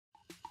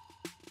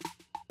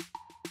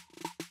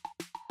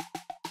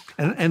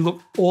And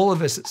look, all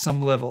of us at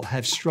some level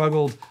have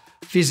struggled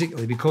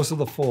physically because of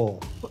the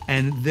fall,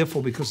 and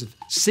therefore because of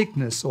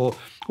sickness or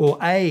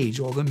age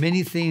or the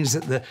many things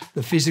that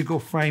the physical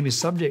frame is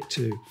subject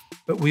to.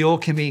 But we all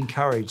can be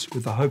encouraged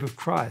with the hope of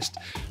Christ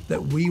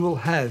that we will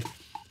have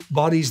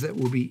bodies that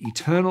will be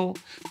eternal,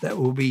 that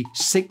will be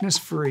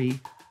sickness-free,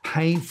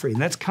 pain-free,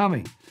 and that's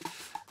coming.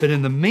 But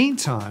in the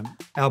meantime,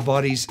 our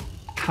bodies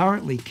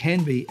currently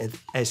can be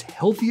as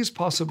healthy as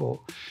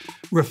possible,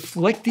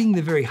 reflecting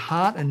the very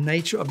heart and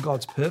nature of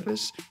God's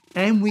purpose,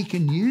 and we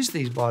can use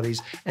these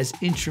bodies as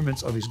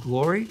instruments of His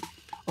glory,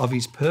 of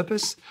His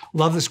purpose.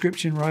 Love the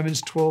scripture in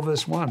Romans 12,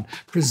 verse 1.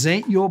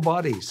 Present your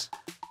bodies.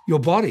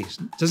 It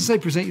doesn't say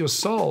present your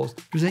souls,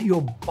 present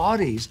your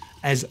bodies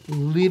as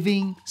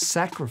living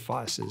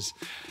sacrifices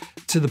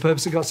to the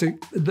purpose of God. So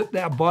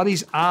our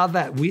bodies are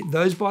that.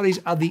 Those bodies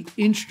are the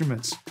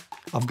instruments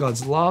of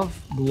God's love,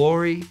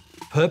 glory,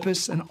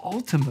 purpose, and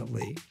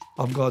ultimately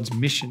of God's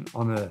mission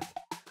on earth.